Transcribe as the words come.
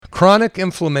chronic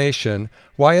inflammation,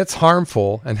 why it's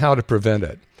harmful, and how to prevent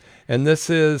it. And this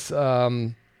is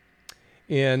in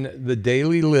the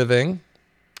Daily Living.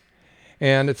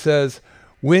 And it says,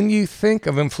 when you think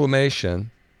of inflammation,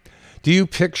 do you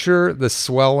picture the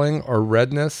swelling or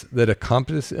redness that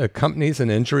accompanies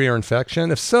an injury or infection?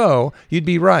 If so, you'd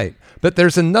be right. But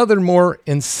there's another more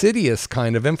insidious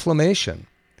kind of inflammation,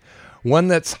 one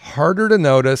that's harder to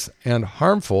notice and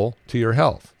harmful to your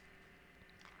health.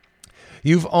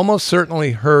 You've almost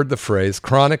certainly heard the phrase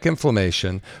chronic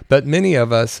inflammation, but many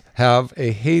of us have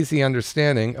a hazy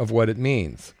understanding of what it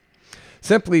means.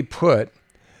 Simply put,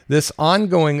 this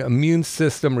ongoing immune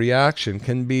system reaction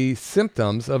can be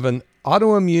symptoms of an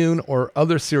autoimmune or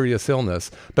other serious illness,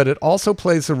 but it also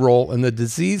plays a role in the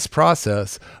disease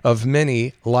process of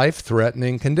many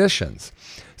life-threatening conditions.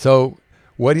 So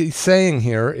what he's saying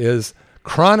here is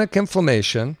chronic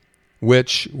inflammation,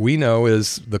 which we know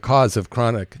is the cause of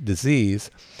chronic disease,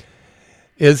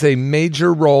 is a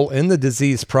major role in the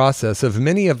disease process of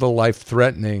many of the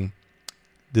life-threatening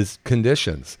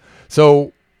conditions.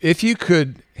 So if you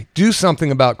could do something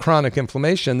about chronic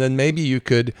inflammation, then maybe you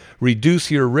could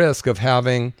reduce your risk of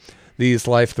having these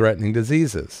life-threatening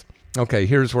diseases. Okay,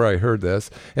 here's where I heard this.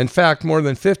 In fact, more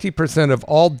than 50% of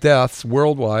all deaths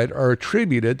worldwide are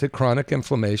attributed to chronic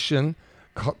inflammation,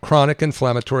 chronic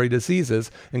inflammatory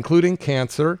diseases, including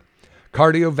cancer,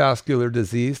 cardiovascular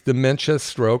disease, dementia,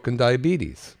 stroke, and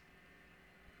diabetes.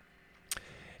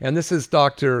 And this is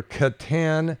Dr.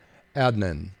 Ketan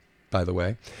Adnan, by the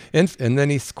way. And then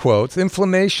he quotes,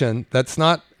 inflammation that's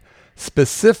not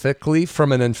specifically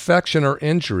from an infection or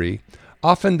injury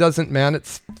often doesn't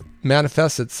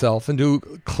manifest itself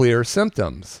into clear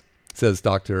symptoms, says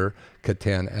Dr.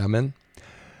 Ketan Adnan,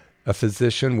 a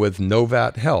physician with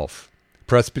Novat Health,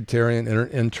 Presbyterian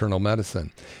Internal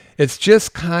Medicine. It's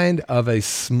just kind of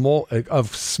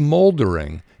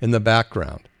smoldering in the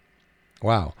background.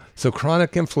 Wow. So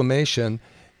chronic inflammation,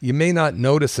 you may not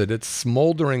notice it. It's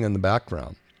smoldering in the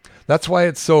background. That's why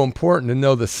it's so important to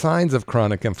know the signs of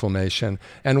chronic inflammation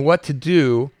and what to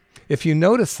do if you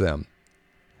notice them.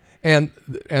 And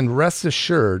rest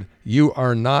assured, you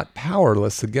are not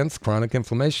powerless against chronic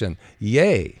inflammation.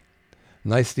 Yay.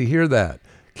 Nice to hear that.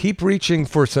 Keep reaching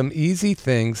for some easy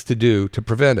things to do to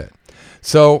prevent it.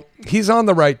 So he's on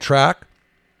the right track.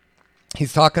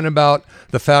 He's talking about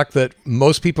the fact that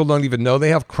most people don't even know they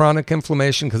have chronic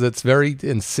inflammation because it's very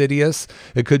insidious.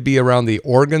 It could be around the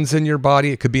organs in your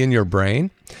body. It could be in your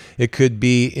brain. It could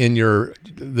be in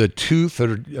the tooth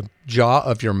or jaw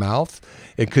of your mouth.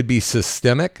 It could be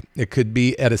systemic. It could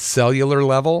be at a cellular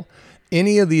level.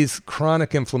 Any of these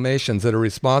chronic inflammations that are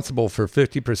responsible for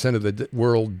 50% of the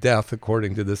world death,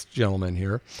 according to this gentleman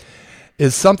here,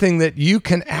 is something that you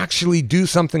can actually do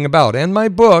something about. And my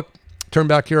book, Turn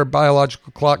Back Your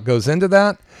Biological Clock, goes into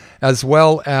that, as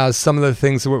well as some of the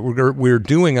things that we're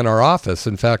doing in our office.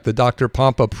 In fact, the Dr.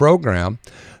 Pompa program,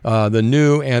 the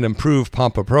new and improved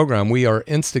Pompa program, we are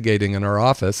instigating in our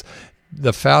office,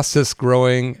 the fastest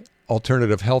growing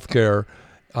alternative healthcare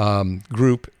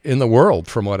group in the world,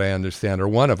 from what I understand, or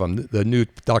one of them, the new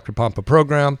Dr. Pompa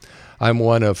program. I'm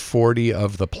one of 40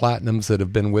 of the platinums that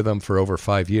have been with them for over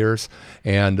 5 years.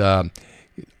 And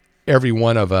every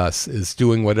one of us is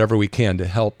doing whatever we can to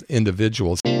help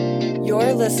individuals.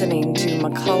 You're listening to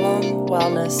McCollum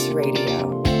Wellness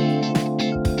Radio.